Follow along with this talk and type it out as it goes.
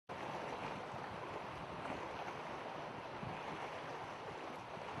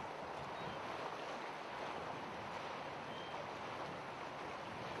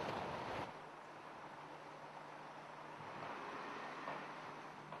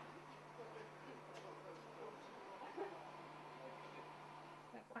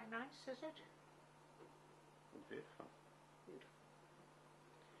nice, is it? Beautiful. Beautiful.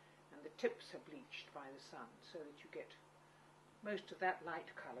 And the tips are bleached by the sun so that you get most of that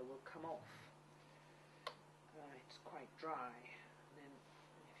light colour will come off. It's quite dry. And then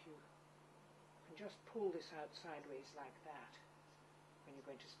if you can just pull this out sideways like that when you're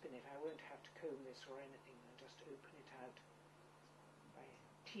going to spin it, I won't have to comb this or anything, I'll just open it out by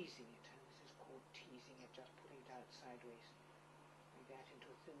teasing it, and this is called teasing it, just pulling it out sideways like that into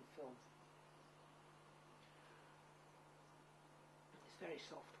a thin film. It's very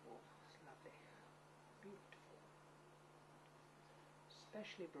soft wool, it's lovely, beautiful,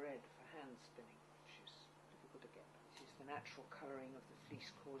 especially bred for hand spinning, which is difficult to get. This is the natural colouring of the fleece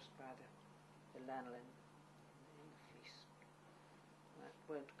caused by the lanolin in the fleece. That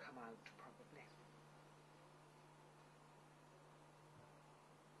won't come out probably.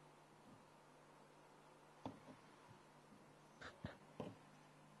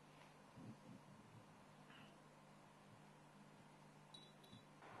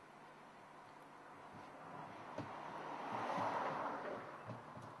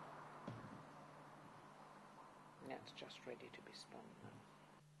 That's just ready to be spun now.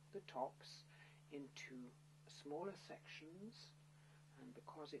 The tops into smaller sections, and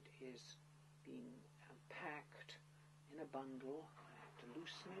because it is being packed in a bundle, I have to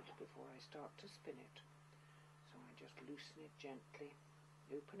loosen it before I start to spin it. So I just loosen it gently,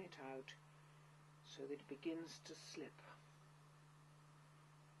 open it out so that it begins to slip.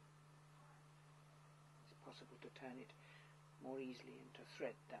 It's possible to turn it more easily into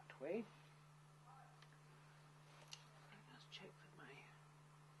thread that way. Let's check that my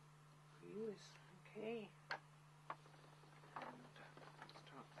wheel is okay. And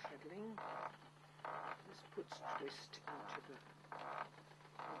start treadling. This puts twist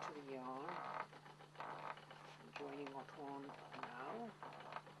into the yarn. I'm joining what on now.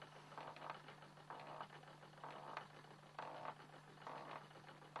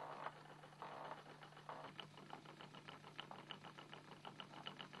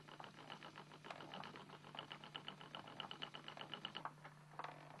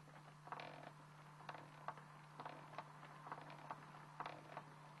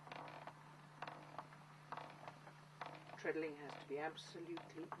 Treadling has to be absolutely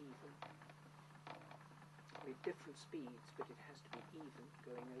even, with different speeds, but it has to be even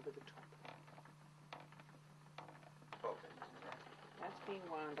going over the top. Bobbin. That's being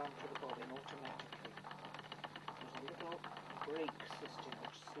wound onto the bobbin automatically. There's a little brake system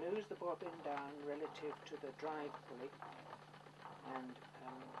which slows the bobbin down relative to the drive pulley, and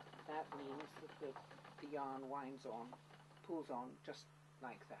that means that the yarn winds on, pulls on just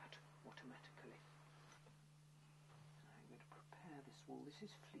like that, automatically. I'm going to prepare this wool. This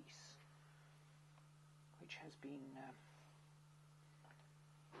is fleece, which has been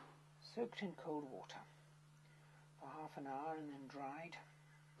soaked in cold water for half an hour and then dried.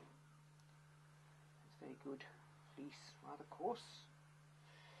 It's very good fleece, rather coarse.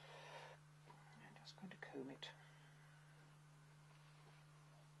 I'm just going to comb it.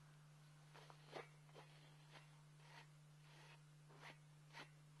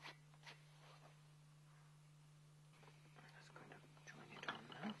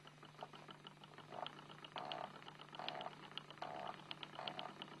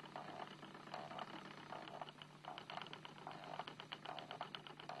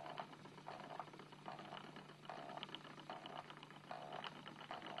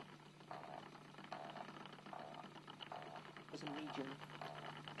 A medium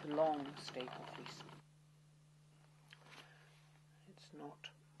to long staple fleece. It's not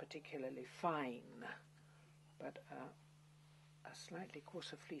particularly fine, but a slightly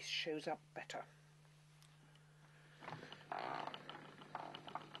coarser fleece shows up better.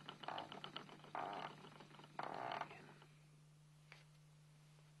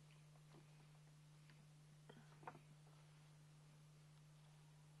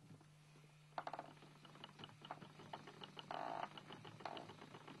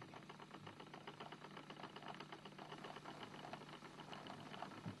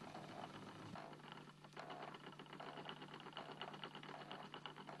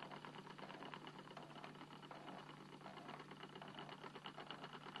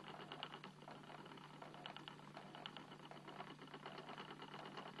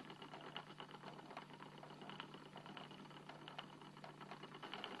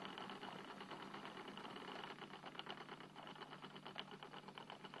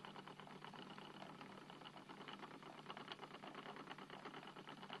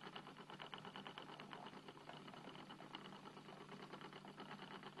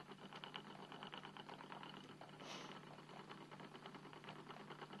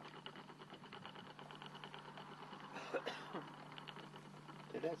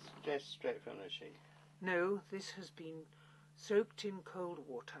 that's just straight from the sheet. No, this has been soaked in cold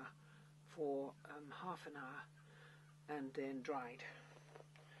water for half an hour and then dried.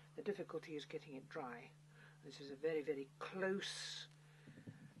 The difficulty is getting it dry. This is a very, very close,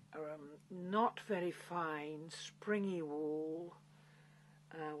 not very fine, springy wool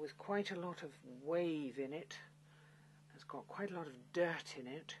with quite a lot of wave in it. It's got quite a lot of dirt in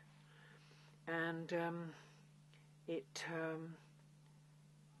it, and it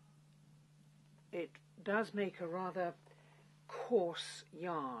does make a rather coarse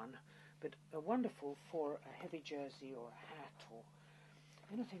yarn, but wonderful for a heavy jersey or a hat or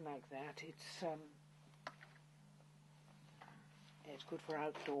anything like that. It's good for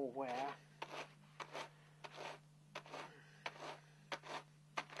outdoor wear.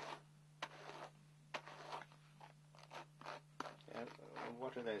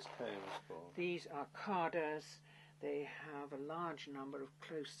 What are those combs for? These are carders. They have a large number of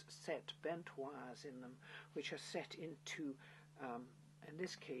close set bent wires in them, which are set into, in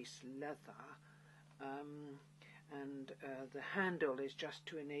this case, leather, and the handle is just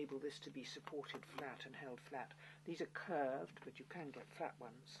to enable this to be supported flat and held flat. These are curved, but you can get flat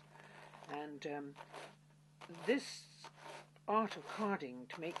ones. And this art of carding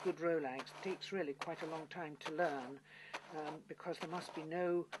to make good rolags takes really quite a long time to learn, because there must be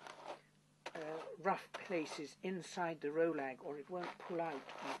no rough places inside the rolag, or it won't pull out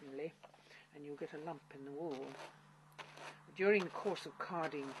evenly and you'll get a lump in the wool. During the course of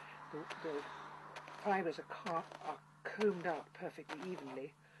carding, the fibres are combed out perfectly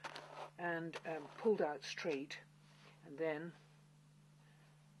evenly and pulled out straight, and then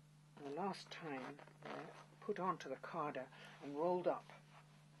the last time they're put onto the carder and rolled up.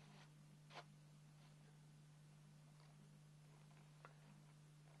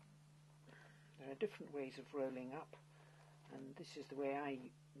 There are different ways of rolling up, and this is the way I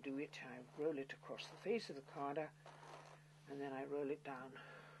do it. I roll it across the face of the carder, and then I roll it down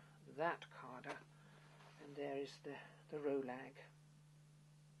that carder, and there is the rolag.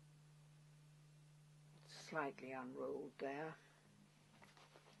 It's slightly unrolled there.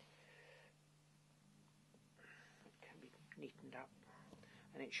 It can be neatened up,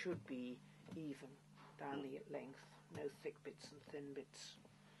 and it should be even down the length, no thick bits and thin bits.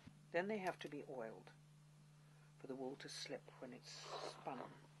 Then they have to be oiled for the wool to slip when it's spun.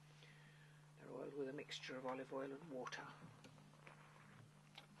 They're oiled with a mixture of olive oil and water,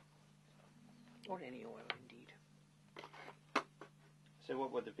 or any oil indeed. So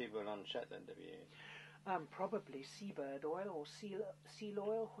what would the people on Shetland have used? Probably seabird oil or seal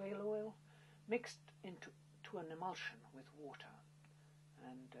oil, whale oil, mixed into an emulsion with water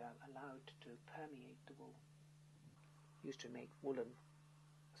and allowed to permeate the wool. Used to make woolen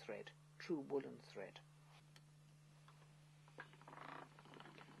thread, true woolen thread.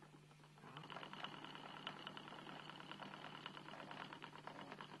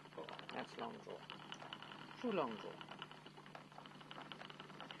 That's long draw. True long draw.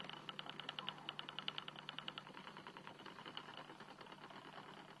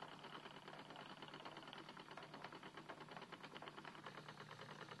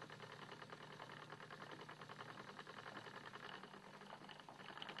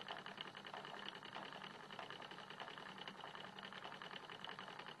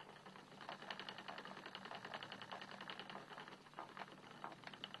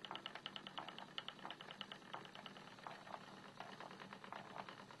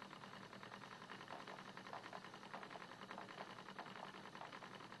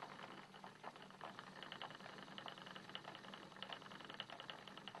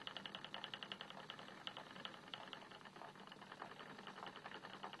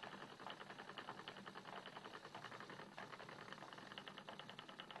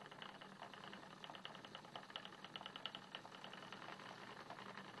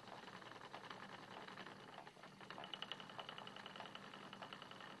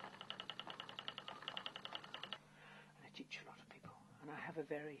 Teach a lot of people, and I have a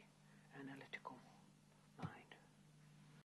very analytical